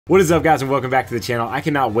What is up, guys, and welcome back to the channel. I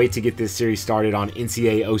cannot wait to get this series started on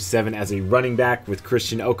NCAA 07 as a running back with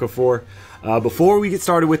Christian Okafor. Before we get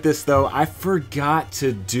started with this, though, I forgot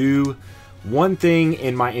to do one thing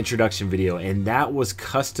in my introduction video, and that was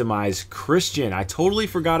customize Christian. I totally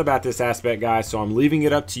forgot about this aspect, guys, so I'm leaving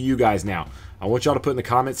it up to you guys now. I want y'all to put in the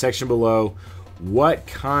comment section below, what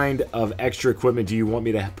kind of extra equipment do you want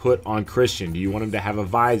me to put on Christian? Do you want him to have a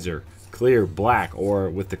visor, clear, black, or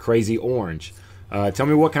with the crazy orange? Tell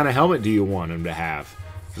me what kind of helmet do you want him to have.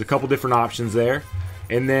 There's a couple different options there.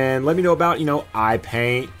 And then let me know about, eye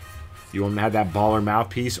paint. Do you want him to have that baller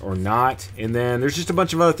mouthpiece or not? And then there's just a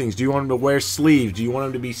bunch of other things. Do you want him to wear sleeves? Do you want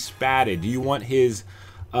him to be spatted? Do you want his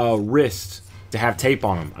wrist to have tape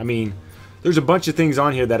on him? I mean, there's a bunch of things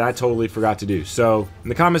on here that I totally forgot to do. So in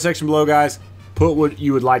the comment section below, guys, put what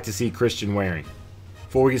you would like to see Christian wearing.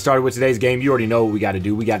 Before we get started with today's game, you already know what we got to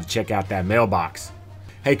do. We got to check out that mailbox.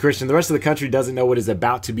 Hey Christian, the rest of the country doesn't know what is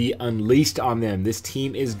about to be unleashed on them. This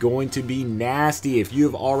team is going to be nasty. If you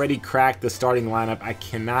have already cracked the starting lineup, I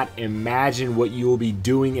cannot imagine what you will be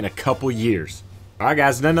doing in a couple years. Alright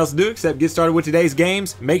guys, nothing else to do except get started with today's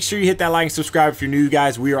games. Make sure you hit that like and subscribe if you're new,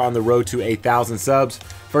 guys. We are on the road to 1,000 subs.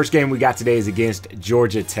 First game we got today is against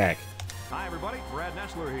Georgia Tech. Hi everybody, Brad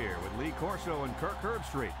Nessler here with Lee Corso and Kirk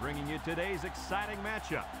Herbstreit bringing you today's exciting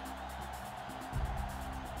matchup.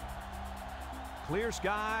 Clear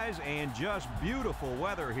skies and just beautiful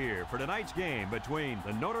weather here for tonight's game between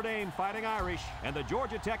the Notre Dame Fighting Irish and the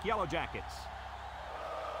Georgia Tech Yellow Jackets.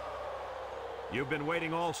 You've been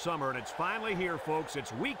waiting all summer, and it's finally here, folks.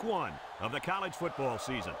 It's week one of the college football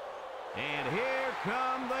season. And here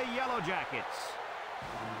come the Yellow Jackets.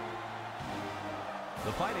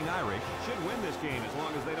 The Fighting Irish should win this game as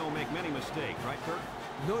long as they don't make many mistakes, right, Kirk?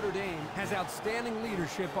 Notre Dame has outstanding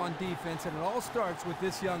leadership on defense, and it all starts with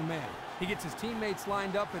this young man. He gets his teammates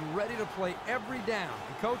lined up and ready to play every down.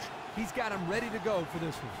 And, Coach, he's got them ready to go for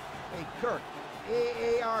this one. Hey, Kirk,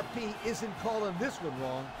 AARP isn't calling this one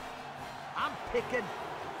wrong. I'm picking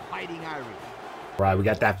Fighting Irish. Right, we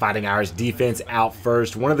got that Fighting Irish defense out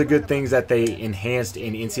first. One of the good things that they enhanced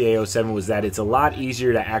in NCAA 07 was that it's a lot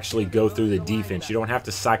easier to actually go through the defense. You don't have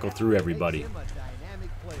to cycle through everybody.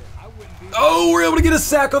 Oh, we're able to get a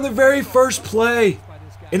sack on the very first play.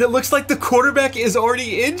 And it looks like the quarterback is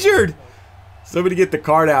already injured. Somebody get the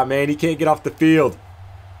card out, man. He can't get off the field.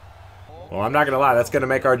 Well, I'm not going to lie. That's going to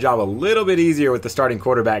make our job a little bit easier with the starting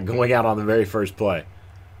quarterback going out on the very first play.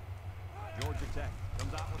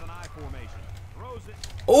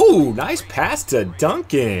 Oh, nice pass to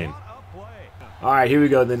Duncan. All right, here we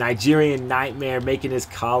go. The Nigerian Nightmare making his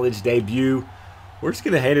college debut. We're just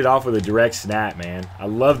going to hand it off with a direct snap, man. I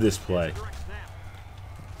love this play.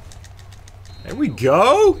 There we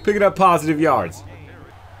go. Picking up positive yards.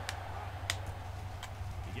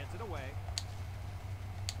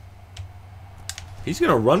 He's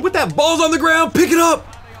going to run with that. Ball's on the ground. Pick it up.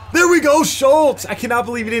 There we go, Schultz. I cannot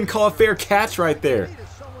believe he didn't call a fair catch right there.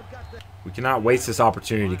 We cannot waste this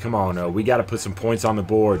opportunity. Come on, we got to put some points on the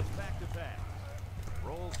board.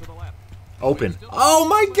 Open. Oh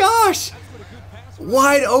my gosh.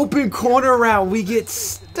 Wide open corner route. We get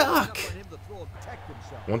stuck.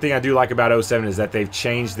 One thing I do like about 07 is that they've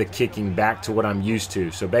changed the kicking back to what I'm used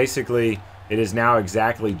to. So basically, it is now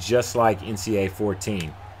exactly just like NCAA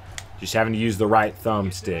 14. Just having to use the right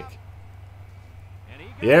thumbstick.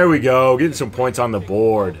 There we go. Getting some points on the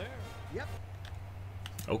board.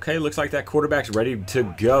 Okay, looks like that quarterback's ready to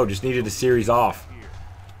go. Just needed a series off.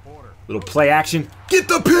 Little play action. Get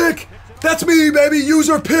the pick! That's me, baby!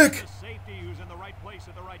 User pick!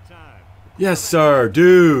 Yes, sir.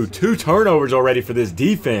 Dude, 2 turnovers already for this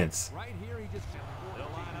defense.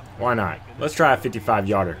 Why not? Let's try a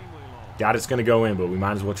 55-yarder. Doubt it's going to go in, but we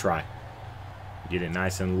might as well try. Get it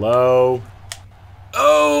nice and low.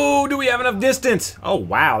 Oh, do we have enough distance? Oh,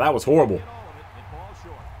 wow, that was horrible.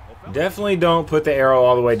 Definitely don't put the arrow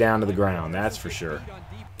all the way down to the ground, that's for sure.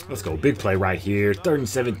 Let's go, big play right here. 3rd and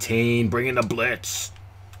 17, bring in the blitz.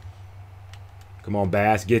 Come on,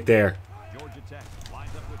 Bass, get there.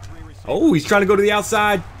 Oh, he's trying to go to the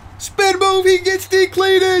outside. Spin move, he gets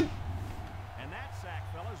decleated.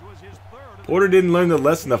 Porter didn't learn the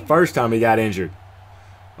lesson the first time he got injured.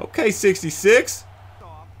 Okay, 66.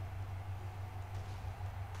 All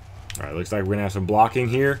right, looks like we're going to have some blocking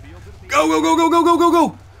here. Go, go, go, go, go, go, go,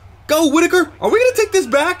 go. Go, Whitaker. Are we going to take this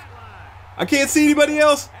back? I can't see anybody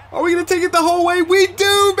else. Are we going to take it the whole way? We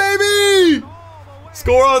do, baby.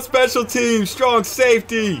 Score on special teams. Strong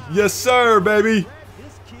safety. Yes, sir, baby.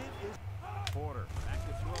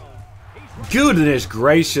 Goodness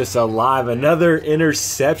gracious alive. Another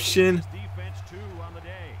interception.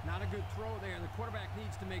 Not a good throw there, and the quarterback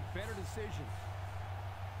needs to make better decisions.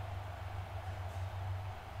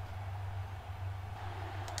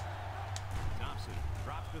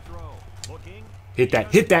 Hit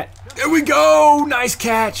that, hit that. There we go. Nice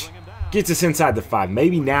catch. Gets us inside the 5.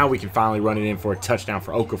 Maybe now we can finally run it in for a touchdown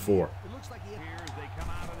for Okafor.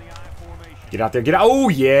 Get out there, get out. Oh,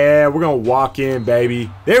 yeah, we're going to walk in,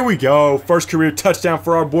 baby. There we go. First career touchdown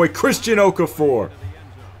for our boy, Christian Okafor.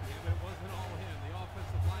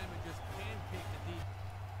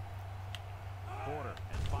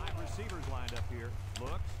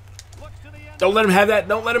 Don't let him have that.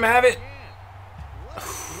 Don't let him have it.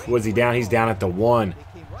 Was he down? He's down at the 1.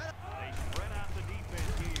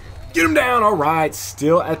 Get him down. All right.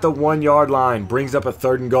 Still at the 1-yard line. Brings up a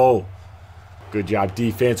 3rd and goal. Good job,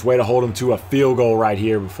 defense. Way to hold him to a field goal right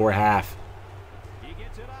here before half.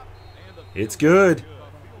 It's good.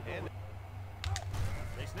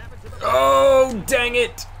 Oh, dang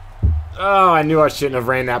it. Oh, I knew I shouldn't have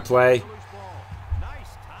ran that play.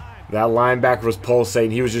 That linebacker was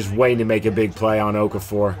pulsating. He was just waiting to make a big play on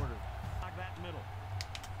Okafor.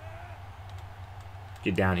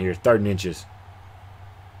 Get down here. 3rd and inches.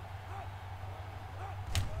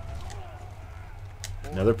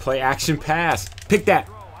 Another play action pass. Pick that.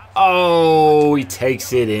 Oh, he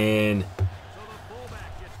takes it in.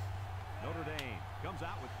 Notre Dame comes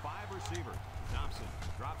out with 5 receivers. Thompson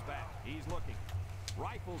drops back. He's looking.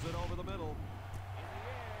 Rifles it over the middle.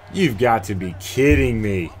 You've got to be kidding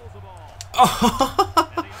me.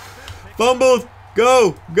 Fumbled.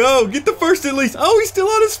 Go. Go. Get the first at least. Oh, he's still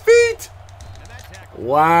on his feet.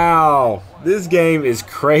 Wow. This game is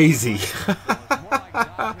crazy.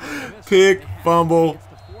 Pick, fumble,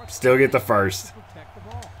 still get the first.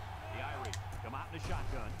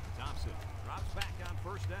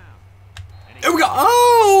 There we go.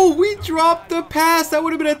 Oh, we dropped the pass. That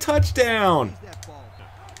would have been a touchdown.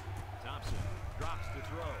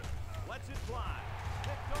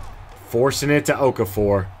 Forcing it to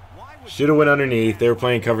Okafor. Should have went underneath. They were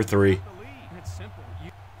playing cover 3.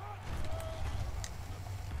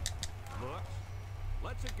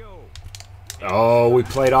 Oh, we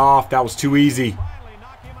played off. That was too easy.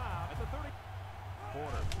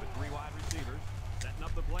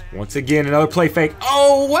 Once again, another play fake.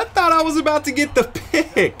 Oh, I thought I was about to get the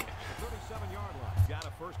pick.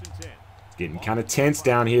 Getting kind of tense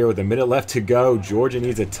down here with a minute left to go. Georgia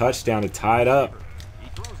needs a touchdown to tie it up.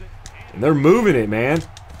 And they're moving it, man.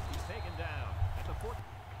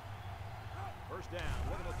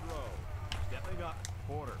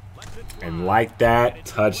 And like that,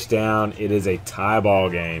 touchdown. It is a tie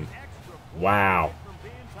ball game. Wow.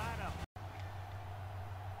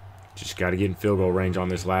 Just got to get in field goal range on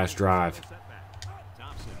this last drive.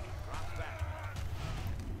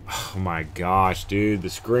 Oh my gosh, dude. The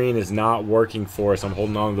screen is not working for us. I'm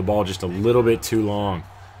holding on to the ball just a little bit too long.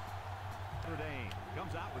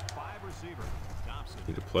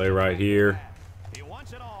 Need to play right here.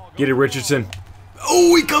 Get it, Richardson.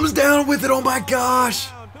 Oh, he comes down with it. Oh my gosh.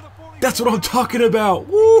 That's what I'm talking about.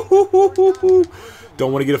 Woo-hoo-hoo-hoo-hoo.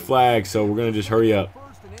 Don't want to get a flag, so we're going to just hurry up.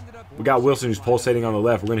 We got Wilson who's pulsating on the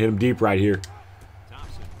left. We're going to hit him deep right here.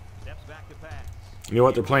 You know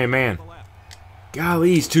what? They're playing man.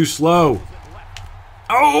 Golly, he's too slow.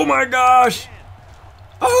 Oh, my gosh.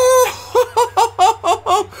 Oh!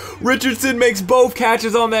 Richardson makes both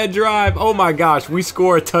catches on that drive. Oh, my gosh. We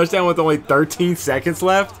score a touchdown with only 13 seconds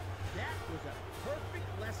left.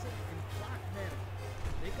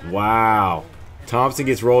 Wow. Thompson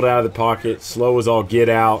gets rolled out of the pocket. Slow as all get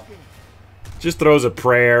out. Just throws a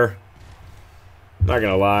prayer. Not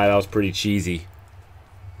going to lie, that was pretty cheesy.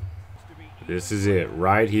 This is it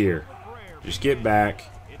right here. Just get back.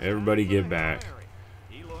 Everybody get back.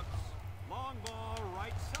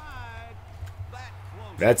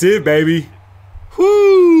 That's it, baby.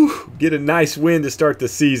 Whoo! Get a nice win to start the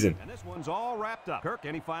season. And this one's all wrapped up. Kirk,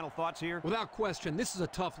 any final thoughts here? Without question, this is a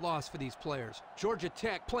tough loss for these players. Georgia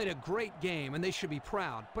Tech played a great game, and they should be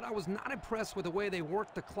proud. But I was not impressed with the way they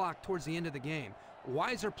worked the clock towards the end of the game.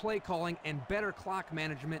 Wiser play calling and better clock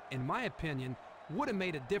management, in my opinion, would have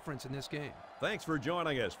made a difference in this game. Thanks for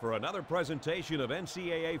joining us for another presentation of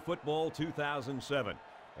NCAA Football 2007.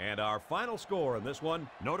 And our final score in this one,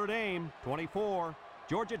 Notre Dame 24,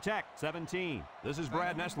 Georgia Tech 17. This is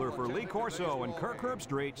Brad Nessler for Lee Corso and Kirk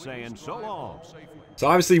Herbstreit saying so long. So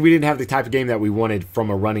obviously we didn't have the type of game that we wanted from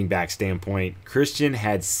a running back standpoint. Christian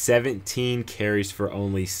had 17 carries for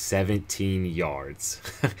only 17 yards.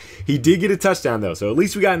 He did get a touchdown though, so at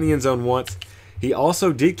least we got in the end zone once. He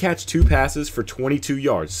also did catch 2 passes for 22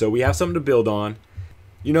 yards, so we have something to build on.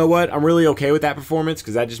 You know what? I'm really okay with that performance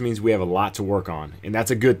because that just means we have a lot to work on. And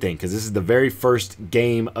that's a good thing because this is the very first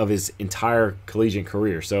game of his entire collegiate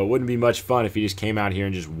career. So it wouldn't be much fun if he just came out here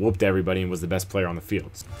and just whooped everybody and was the best player on the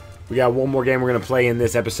field. We got one more game we're going to play in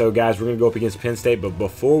this episode, guys. We're going to go up against Penn State. But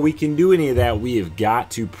before we can do any of that, we have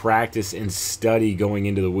got to practice and study going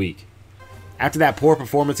into the week. After that poor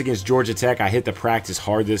performance against Georgia Tech, I hit the practice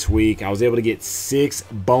hard this week. I was able to get 6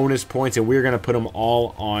 bonus points, and we're going to put them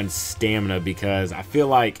all on stamina because I feel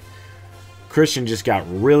like Christian just got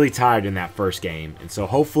really tired in that first game. And so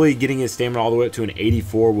hopefully getting his stamina all the way up to an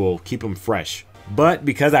 84 will keep him fresh. But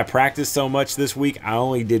because I practiced so much this week, I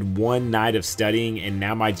only did 1 night of studying, and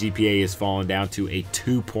now my GPA has fallen down to a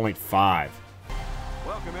 2.5.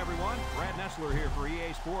 Welcome, everyone. Brad Nessler here for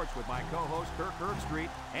EA Sports with my co-host Kirk Herbstreit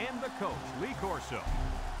and the coach, Lee Corso.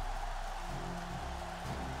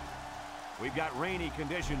 We've got rainy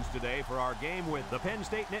conditions today for our game with the Penn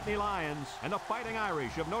State Nittany Lions and the Fighting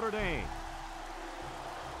Irish of Notre Dame.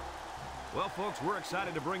 Well, folks, we're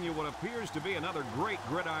excited to bring you what appears to be another great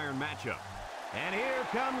gridiron matchup. And here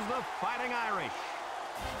comes the Fighting Irish.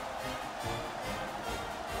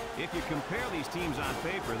 If you compare these teams on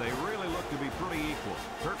paper, they really look to be pretty equal.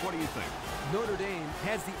 Kirk, what do you think? Notre Dame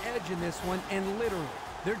has the edge in this one, and literally,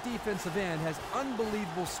 their defensive end has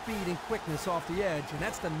unbelievable speed and quickness off the edge, and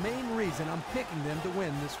that's the main reason I'm picking them to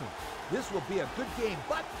win this one. This will be a good game,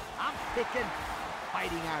 but I'm picking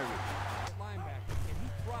Fighting Irish.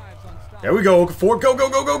 There we go, Okafor. Go, go,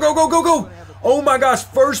 go, go, go, go, go, go. Oh my gosh,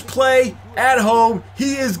 first play at home.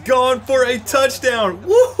 He is gone for a touchdown.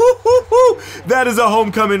 Woo-hoo-hoo-hoo. That is a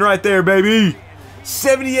homecoming right there, baby.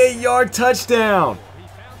 78-yard touchdown.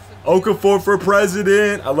 Okafor for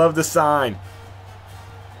president. I love the sign.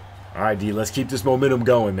 All right, D, let's keep this momentum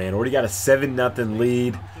going, man. Already got a 7-0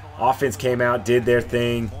 lead. Offense came out, did their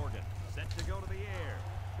thing.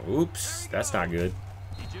 Oops, that's not good.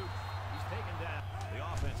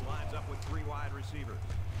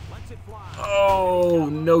 Oh,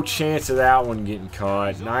 no chance of that one getting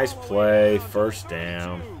caught. Nice play. First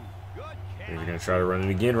down. They're going to try to run it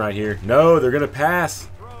again right here. No, they're going to pass.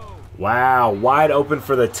 Wow, wide open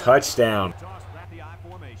for the touchdown.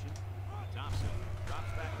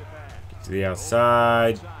 Get to the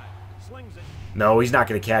outside. No, he's not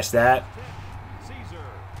going to catch that.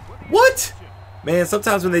 What? Man,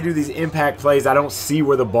 sometimes when they do these impact plays, I don't see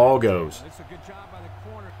where the ball goes.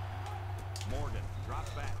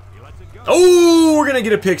 Oh, we're going to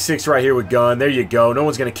get a pick 6 right here with Gunn. There you go. No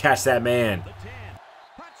one's going to catch that man.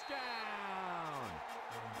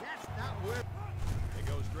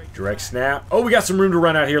 Direct snap. Oh, we got some room to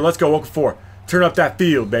run out here. Let's go, Okafor. Turn up that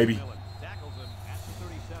field, baby.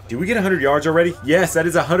 Did we get 100 yards already? Yes, that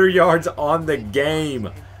is 100 yards on the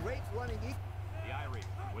game.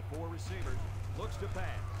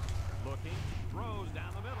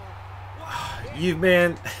 You,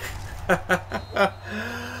 man.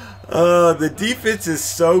 The defense is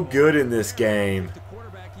so good in this game.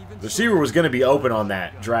 The receiver was going to be open on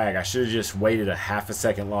that drag. I should have just waited a half a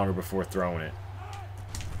second longer before throwing it.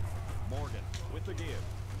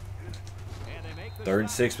 3rd and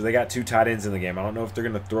 6, but they got 2 tight ends in the game. I don't know if they're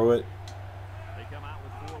going to throw it.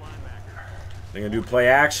 They're going to do play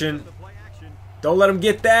action. Don't let them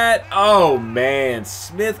get that. Oh, man.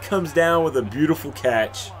 Smith comes down with a beautiful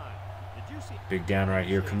catch. Big down right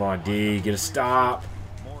here. Come on, D. Get a stop.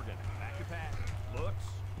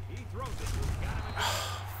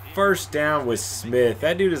 First down with Smith.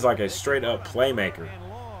 That dude is like a straight-up playmaker.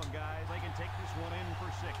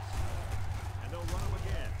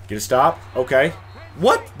 Get a stop. Okay.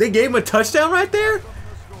 What? They gave him a touchdown right there?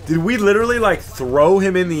 Did we literally, like, throw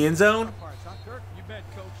him in the end zone?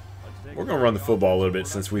 We're going to run the football a little bit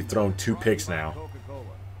since we've thrown 2 picks now.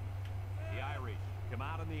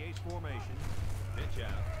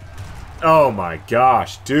 Oh, my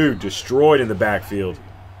gosh. Dude, destroyed in the backfield.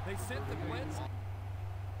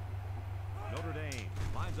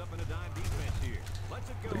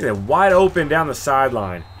 Look at that, wide open down the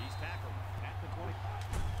sideline.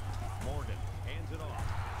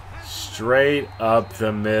 Straight up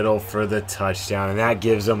the middle for the touchdown, and that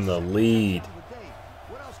gives them the lead.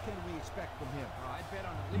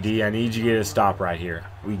 D, I need you to get a stop right here.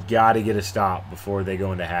 We got to get a stop before they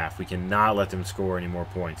go into half. We cannot let them score any more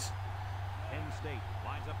points.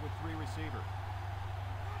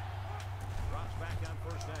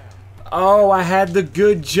 Oh, I had the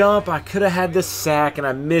good jump. I could have had the sack, and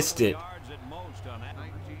I missed it.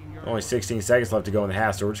 Only 16 seconds left to go in the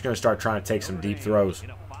half, so we're just going to start trying to take some deep throws.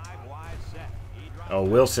 Oh,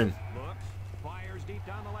 Wilson.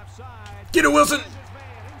 Get it, Wilson.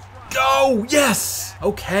 Go. Yes.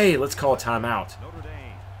 Okay, let's call a timeout.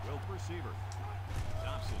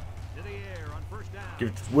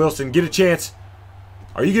 Give Wilson, get a chance.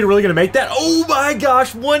 Are you really going to make that? Oh my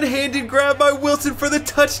gosh, one-handed grab by Wilson for the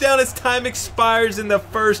touchdown as time expires in the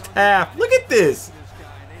first half. Look at this.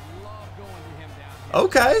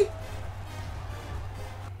 Okay.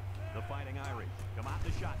 The Fighting Irish come out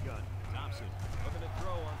the shotgun. Thompson looking to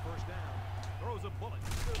throw on first down. Throws a bullet.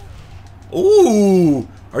 Ooh,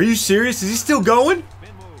 are you serious? Is he still going?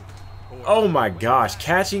 Oh my gosh,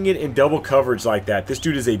 catching it in double coverage like that. This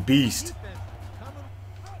dude is a beast.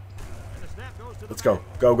 Let's go.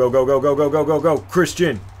 Go, go, go, go, go, go, go, go, go.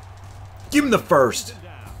 Christian. Give him the first.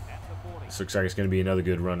 This looks like it's going to be another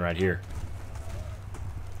good run right here.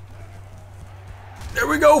 There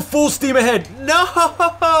we go. Full steam ahead.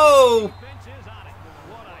 No!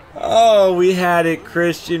 Oh, we had it,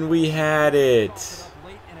 Christian. We had it.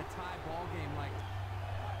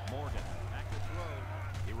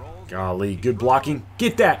 Golly, good blocking.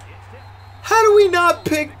 Get that. How do we not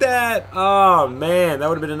pick that? Oh, man. That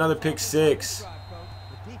would have been another pick six.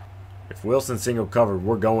 If Wilson's single covered,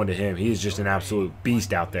 we're going to him. He's just an absolute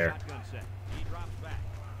beast out there.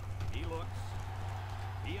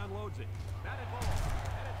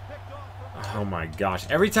 Oh, my gosh.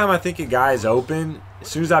 Every time I think a guy is open, as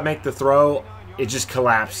soon as I make the throw, it just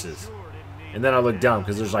collapses. And then I look dumb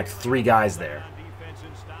because there's like 3 guys there.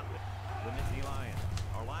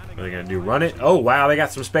 What are they going to do? Run it? Oh, wow. They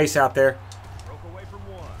got some space out there.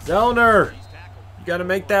 Zellner. You got to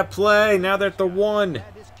make that play. Now they're at the 1.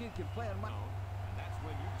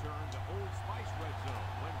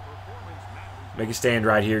 Make a stand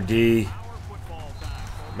right here, D.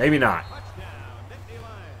 Maybe not.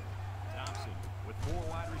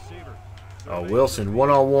 Oh, Wilson,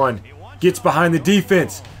 one-on-one. Gets behind the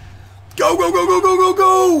defense. Go, go, go, go, go, go,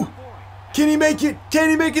 go! Can he make it? Can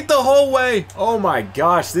he make it the whole way? Oh my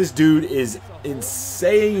gosh, this dude is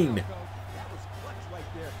insane.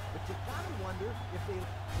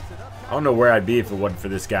 I don't know where I'd be if it wasn't for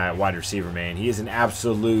this guy at wide receiver, man. He is an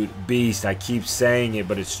absolute beast. I keep saying it,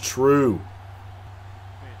 but it's true.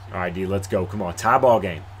 All right, D, let's go. Come on, tie ball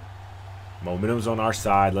game. Momentum's on our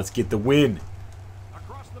side. Let's get the win.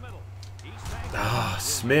 Ah,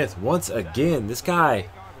 Smith, once again. This guy,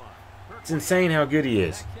 it's insane how good he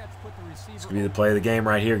is. It's going to be the play of the game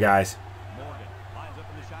right here, guys.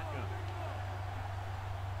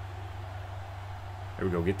 There we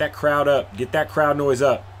go. Get that crowd up. Get that crowd noise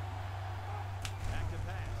up.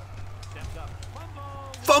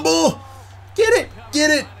 Fumble! Get it! Get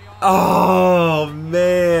it! Oh,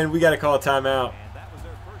 man. We got to call a timeout.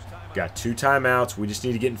 Got 2 timeouts. We just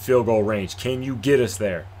need to get in field goal range. Can you get us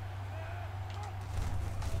there?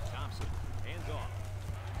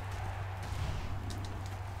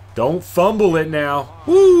 Don't fumble it now.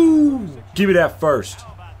 Woo! Give me that first.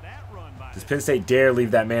 Does Penn State dare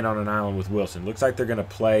leave that man on an island with Wilson? Looks like they're going to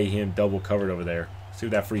play him double covered over there. See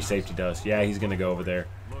what that free safety does. Yeah, he's going to go over there.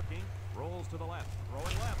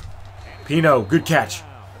 Pino, good catch.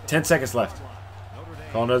 10 seconds left.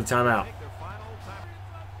 Call another timeout.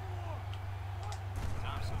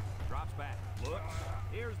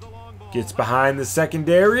 Gets behind the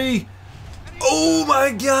secondary. Oh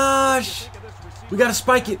my gosh! We got to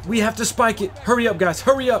spike it. We have to spike it. Hurry up, guys.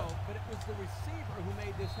 Hurry up.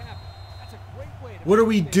 What are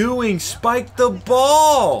we doing? Spike the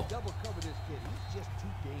ball.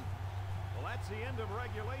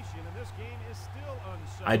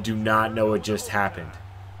 I do not know what just happened.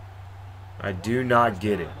 I do not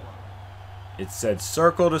get it. It said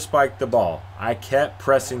circle to spike the ball. I kept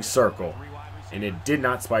pressing circle, and it did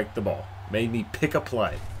not spike the ball. Made me pick a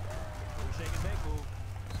play.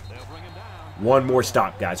 One more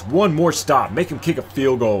stop, guys. One more stop. Make him kick a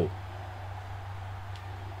field goal.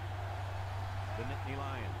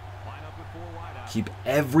 Keep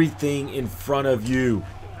everything in front of you.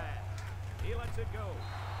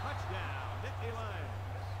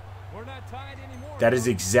 That is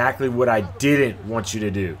exactly what I didn't want you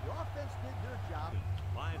to do.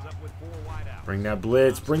 Bring that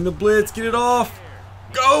blitz. Bring the blitz. Get it off.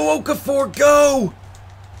 Go, Okafor. Go.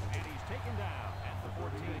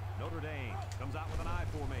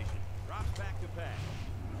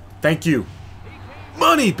 Thank you.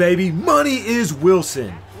 Money, baby. Money is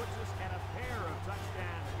Wilson.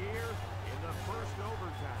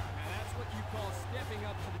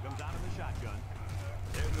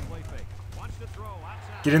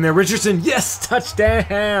 Get in there, Richardson. Yes,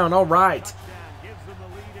 touchdown. All right.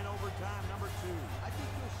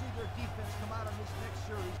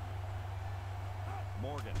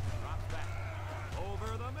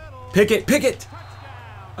 Pickett, Pickett.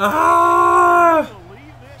 Ah!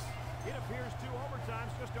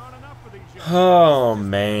 Oh,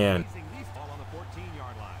 man.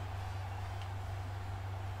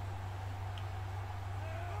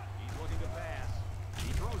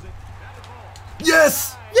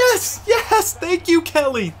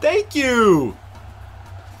 Kelly. Thank you.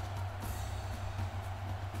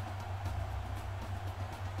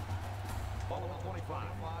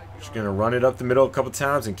 Just going to run it up the middle a couple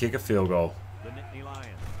times and kick a field goal.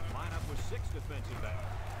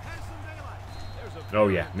 Oh,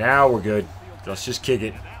 yeah. Now we're good. Let's just kick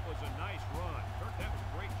it. That was a nice run. Kirk, that was a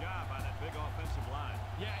great job by that big offensive line.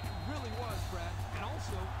 Yeah, it really was, Brad. And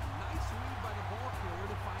also, nice lead by the ball carrier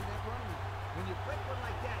to find that running. When you break one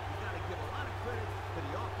like that, you got to give a lot of credit to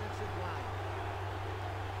the offensive line.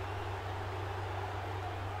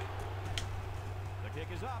 The kick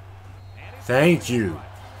is up. Thank you.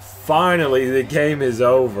 Finally, the game is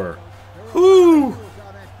over. Whoo!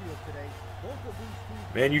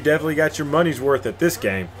 Man, you definitely got your money's worth at this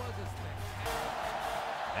game.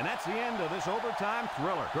 And that's the end of this overtime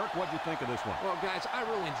thriller. Kirk, what'd you think of this one? Well, guys, I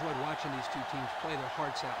really enjoyed watching these two teams play their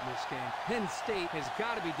hearts out in this game. Penn State has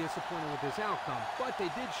got to be disappointed with this outcome, but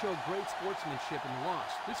they did show great sportsmanship in the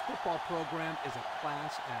loss. This football program is a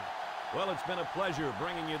class act. Well, it's been a pleasure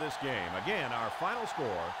bringing you this game. Again, our final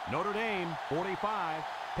score, Notre Dame 45,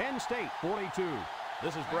 Penn State 42.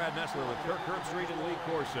 This is Brad Nessler with Kirk Herbstreit and Lee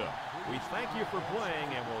Corso. We thank you for playing,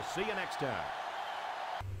 and we'll see you next time.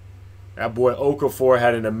 That boy Okafor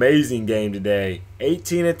had an amazing game today.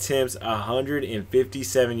 18 attempts,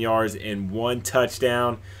 157 yards, and 1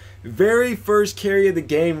 touchdown. Very first carry of the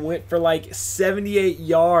game went for like 78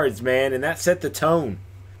 yards, man, and that set the tone.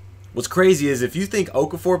 What's crazy is if you think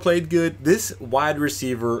Okafor played good, this wide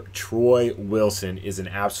receiver, Troy Wilson, is an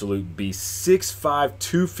absolute beast. 6'5",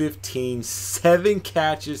 215, 7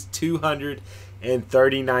 catches,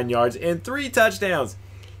 239 yards, and 3 touchdowns.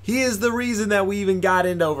 He is the reason that we even got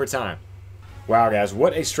into overtime. Wow, guys,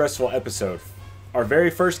 what a stressful episode. Our very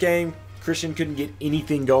first game, Christian couldn't get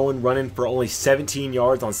anything going, running for only 17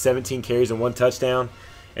 yards on 17 carries and 1 touchdown.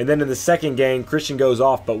 And then in the second game, Christian goes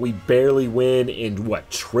off, but we barely win in, what,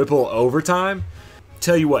 triple overtime?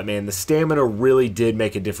 Tell you what, man, the stamina really did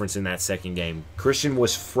make a difference in that second game. Christian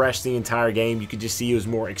was fresh the entire game. You could just see he was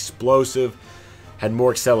more explosive, had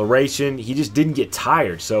more acceleration. He just didn't get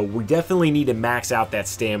tired. So we definitely need to max out that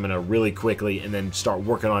stamina really quickly and then start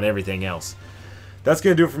working on everything else. That's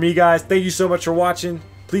going to do it for me, guys. Thank you so much for watching.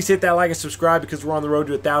 Please hit that like and subscribe because we're on the road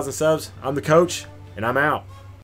to 1,000 subs. I'm the coach, and I'm out.